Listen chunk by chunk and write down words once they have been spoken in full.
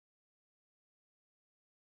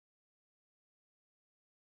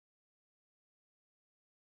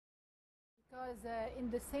Because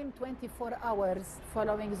in the same 24 hours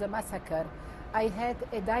following the massacre, I had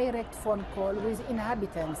a direct phone call with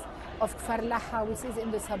inhabitants of Kfar Laha, which is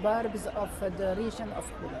in the suburbs of the region of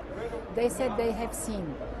Hula. They said they have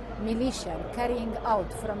seen militia carrying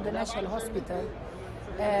out from the National Hospital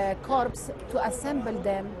corpse to assemble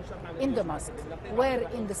them in the mosque, where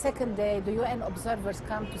in the second day the UN observers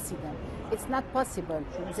come to see them. It's not possible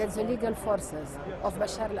that the legal forces of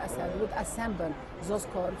Bashar al-Assad would assemble those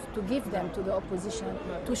corpses to give them to the opposition,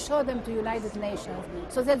 to show them to United Nations,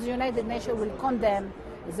 so that the United Nations will condemn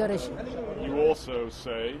the regime. You also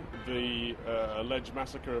say the alleged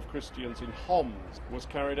massacre of Christians in Homs was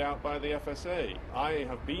carried out by the FSA. I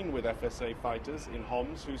have been with FSA fighters in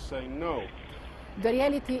Homs who say no. The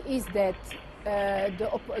reality is that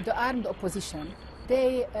the armed opposition,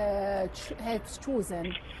 they have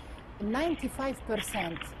chosen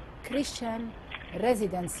 95% Christian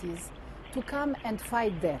residencies to come and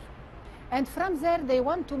fight there. And from there they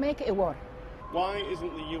want to make a war. Why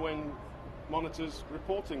isn't the UN monitors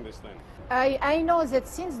reporting this then? I know that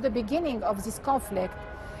since the beginning of this conflict,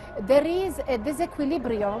 there is a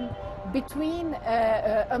disequilibrium between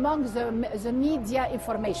among the media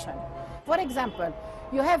information. For example,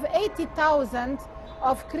 you have 80,000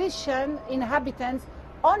 of Christian inhabitants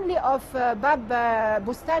only of Bab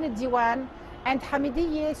Bustan al-Diwan and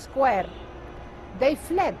Hamidiyya Square. They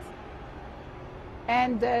fled,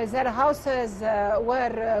 and their houses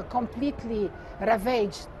were completely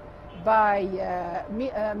ravaged by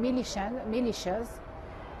militias.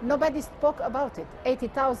 Nobody spoke about it.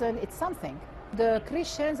 80,000, it's something. The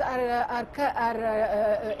Christians are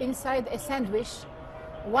inside a sandwich.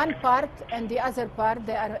 One part and the other part,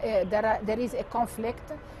 there is a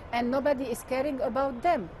conflict, and nobody is caring about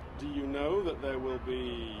them. Do you know that there will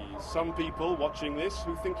be some people watching this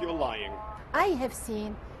who think you're lying? I have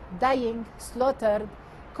seen dying, slaughtered,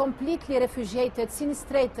 completely refugiated,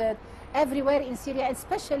 sinistrated everywhere in Syria,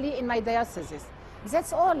 especially in my diocese.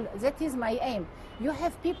 That's all. That is my aim. You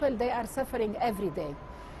have people, they are suffering every day.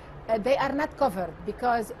 They are not covered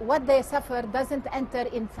because what they suffer doesn't enter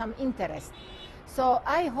in some interest. So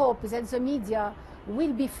I hope that the media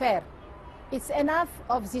will be fair. It's enough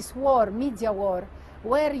of this war, media war,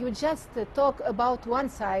 where you just talk about one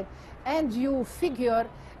side and you figure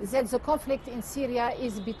that the conflict in Syria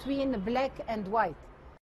is between black and white.